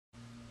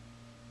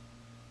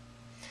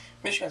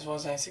Miss you guys, well,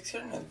 96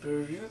 here, another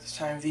review, this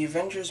time of the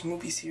Avengers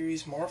movie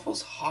series,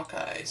 Marvel's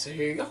Hawkeye. So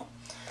here you go.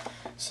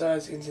 So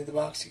as you can see in the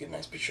box, you get a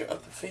nice picture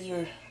of the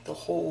figure, the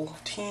whole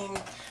team,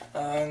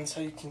 and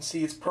so you can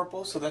see it's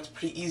purple, so that's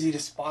pretty easy to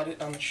spot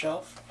it on the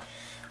shelf.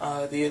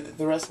 The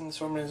rest of the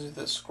assortment is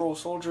the Skrull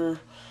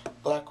Soldier,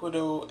 Black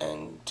Widow,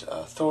 and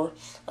Thor.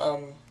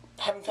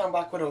 Haven't found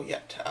Black Widow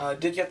yet.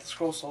 Did get the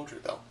Skrull Soldier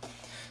though.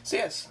 So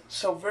yes,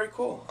 so very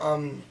cool.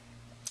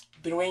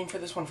 Been waiting for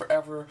this one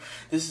forever.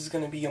 This is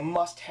going to be a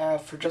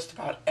must-have for just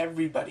about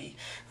everybody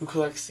who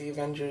collects the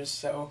Avengers,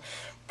 so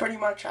pretty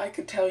much I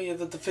could tell you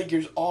that the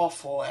figure's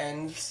awful,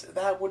 and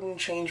that wouldn't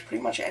change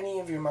pretty much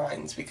any of your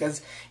minds,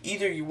 because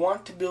either you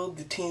want to build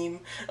the team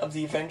of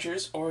the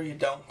Avengers or you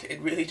don't. It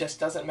really just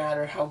doesn't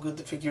matter how good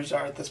the figures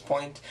are at this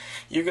point.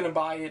 You're going to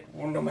buy it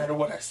no matter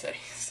what I say.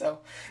 So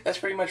that's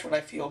pretty much what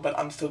I feel, but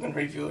I'm still going to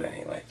review it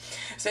anyway.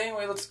 So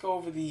anyway, let's go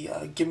over the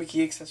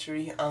gimmicky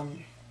accessory.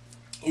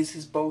 Is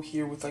his bow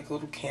here with like a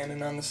little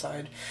cannon on the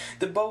side.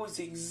 The bow is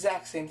the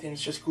exact same thing,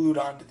 it's just glued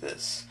onto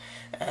this.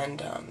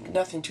 And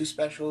nothing too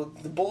special.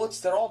 The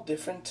bullets, they're all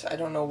different. I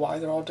don't know why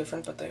they're all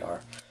different, but they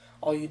are.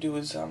 All you do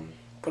is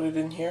put it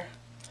in here.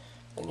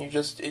 And you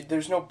just,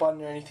 there's no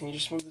button or anything, you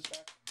just move this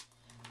back.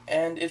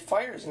 And it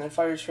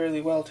fires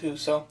fairly well too,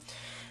 so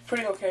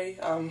pretty okay.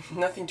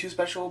 Nothing too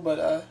special,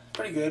 but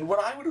pretty good. What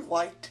I would have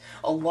liked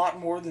a lot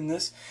more than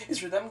this is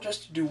for them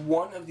just to do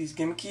one of these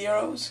gimmicky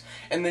arrows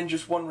and then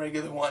just one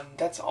regular one.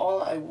 That's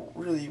all I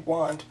really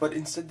want, but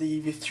instead they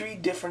give you 3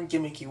 different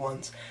gimmicky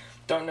ones.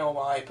 Don't know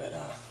why, but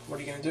what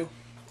are you gonna do?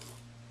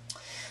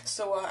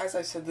 So as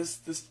I said, this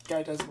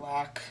guy does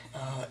lack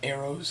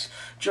arrows,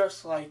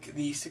 just like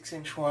the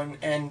 6-inch one,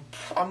 and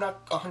I'm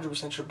not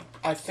 100% sure.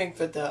 I think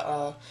that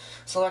the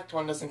select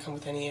one doesn't come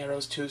with any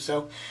arrows too.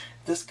 So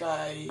this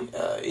guy,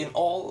 in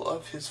all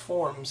of his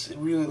forms, it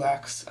really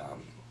lacks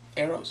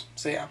arrows.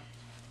 So yeah.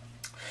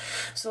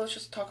 So let's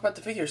just talk about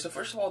the figure. So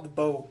first of all, the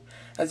bow.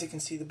 As you can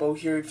see, the bow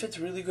here, it fits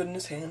really good in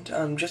his hand.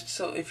 Just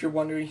so if you're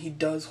wondering, he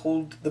does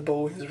hold the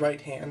bow in his right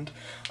hand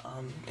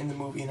in the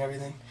movie and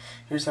everything.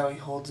 Here's how he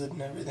holds it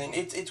and everything.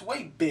 It's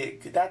way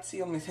big. That's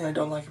the only thing I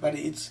don't like about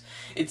it.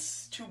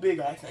 It's too big,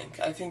 I think.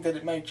 I think that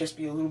it might just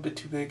be a little bit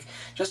too big.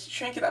 Just to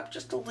shrink it up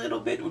just a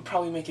little bit would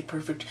probably make it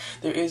perfect.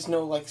 There is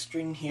no like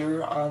string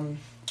here,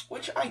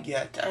 which I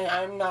get.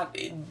 I'm not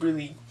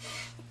really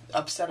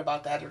upset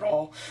about that at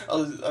all.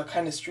 A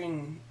kind of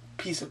string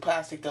piece of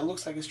plastic that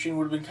looks like a string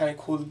would have been kind of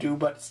cool to do,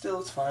 but still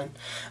it's fine.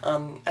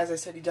 As I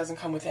said, he doesn't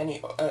come with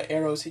any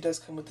arrows. He does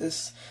come with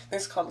this, I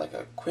think it's called like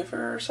a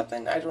quiver or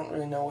something. I don't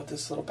really know what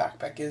this little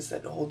backpack is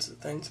that holds the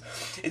things.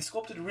 It's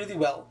sculpted really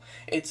well.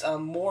 It's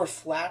more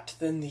flat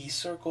than the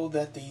circle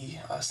that the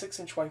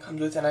 6-inch one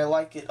comes with, and I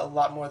like it a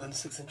lot more than the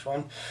 6-inch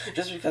one,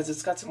 just because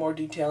it's got some more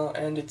detail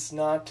and it's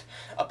not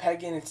a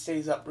peg-in. It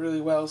stays up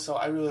really well, so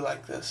I really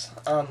like this.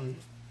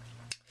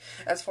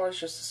 As far as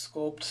just the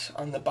sculpt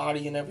on the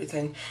body and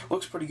everything,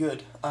 looks pretty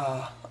good.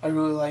 I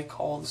really like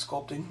all the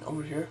sculpting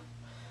over here.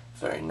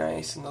 Very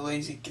nice, and the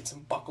lazy get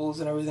some buckles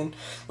and everything.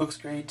 Looks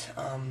great.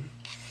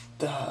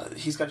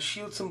 He's got a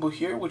shield symbol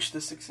here, which the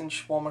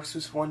 6-inch Walmart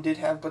exclusive one did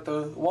have, but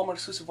the Walmart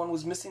exclusive one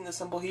was missing the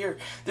symbol here.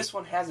 This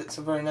one has it,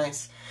 so very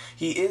nice.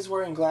 He is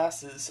wearing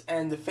glasses,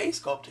 and the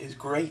face sculpt is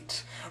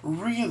great.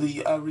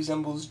 Really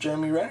resembles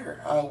Jeremy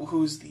Renner,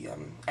 who's the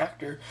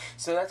actor,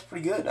 so that's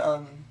pretty good.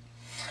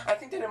 I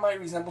think that it might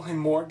resemble him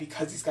more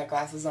because he's got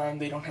glasses on.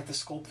 They don't have to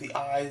sculpt the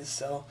eyes,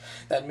 so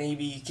that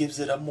maybe gives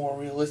it a more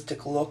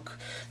realistic look,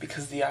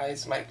 because the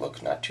eyes might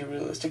look not too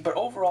realistic. But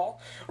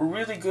overall,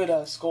 really good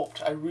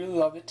sculpt. I really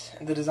love it,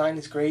 and the design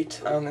is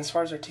great. As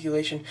far as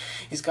articulation,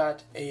 he's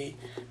got a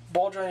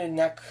ball-jointed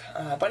neck,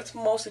 but it's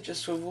mostly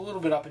just sort of a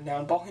little bit up and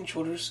down. Ball hinge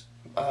shoulders,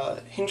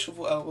 hinge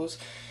swivel elbows,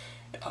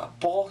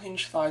 ball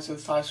hinge thighs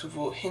with thigh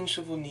swivel, hinge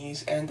swivel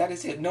knees, and that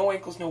is it. No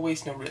ankles, no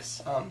waist, no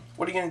wrists.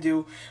 What are you going to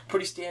do?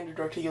 Pretty standard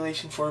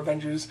articulation for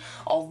Avengers,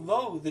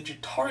 although the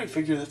Jatari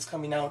figure that's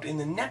coming out in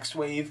the next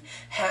wave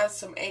has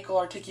some ankle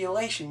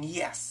articulation,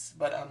 yes,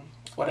 but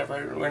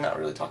whatever, we're not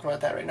really talking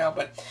about that right now,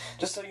 but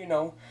just so you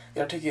know,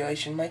 the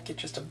articulation might get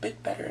just a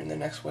bit better in the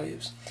next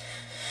waves.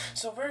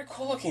 So very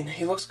cool looking.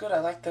 He looks good. I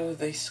like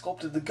they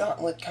sculpted the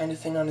gauntlet kind of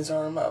thing on his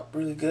arm up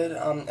really good.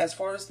 As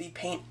far as the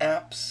paint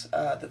apps,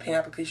 the paint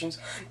applications,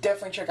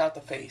 definitely check out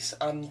the face.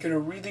 You're gonna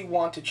really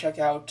want to check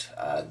out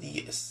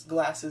the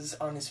glasses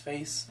on his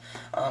face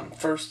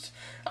first.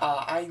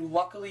 I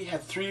luckily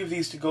had 3 of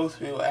these to go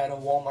through at a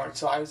Walmart,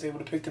 so I was able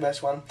to pick the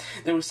best one.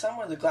 There was some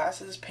where the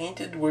glasses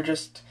painted were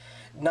just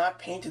not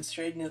painted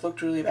straight and it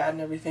looked really bad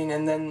and everything,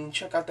 and then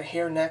check out the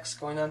hair next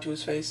going onto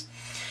his face,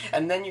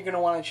 and then you're going to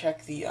want to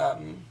check the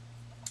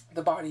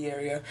body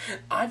area.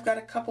 I've got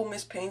a couple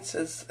mispaints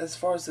as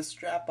far as the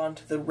strap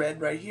onto the red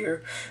right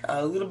here.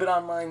 A little bit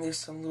on mine, there's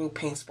some little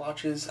paint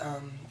splotches,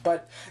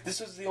 but this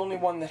was the only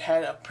one that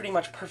had a pretty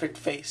much perfect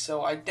face,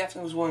 so I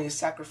definitely was willing to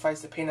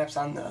sacrifice the paint apps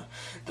on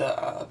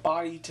the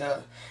body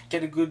to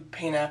get a good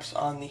paint apps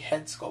on the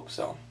head sculpt.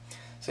 So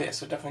So yeah,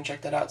 so definitely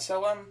check that out.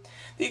 So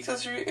the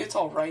accessory, it's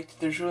alright.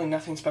 There's really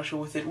nothing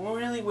special with it. We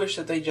really wish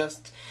that they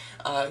just,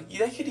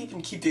 they could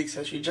even keep the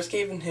accessory. Just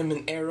gave him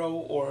an arrow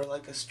or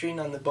like a string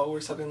on the bow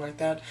or something like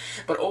that.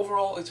 But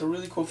overall, it's a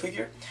really cool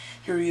figure.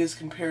 Here he is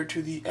compared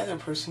to the other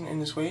person in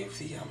his wave,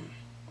 the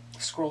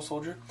Scroll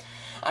Soldier.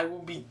 I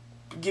will be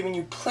giving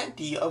you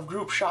plenty of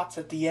group shots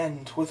at the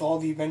end with all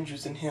the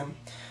Avengers in him.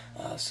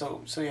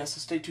 So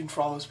stay tuned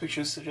for all those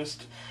pictures. So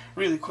just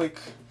really quick,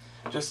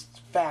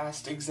 just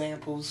fast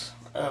examples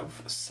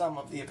of some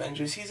of the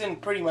Avengers. He's in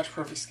pretty much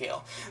perfect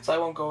scale, so I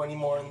won't go any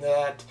more into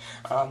that.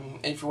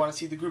 If you want to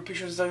see the group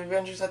pictures of the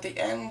Avengers at the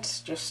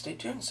end, just stay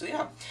tuned. So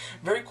yeah,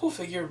 very cool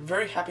figure,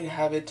 very happy to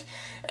have it.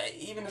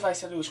 Even if I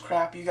said it was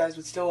crap, you guys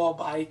would still all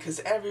buy it, because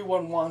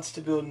everyone wants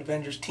to build an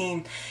Avengers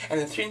team, and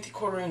the 3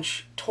 3/4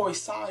 inch toy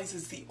size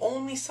is the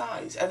only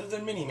size, other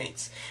than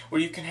Mini-Mates, where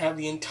you can have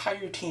the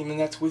entire team, and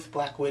that's with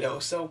Black Widow.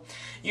 So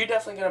you're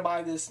definitely going to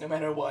buy this no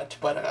matter what,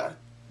 but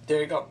there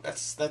you go.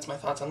 That's my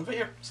thoughts on the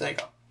figure. So there you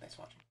go.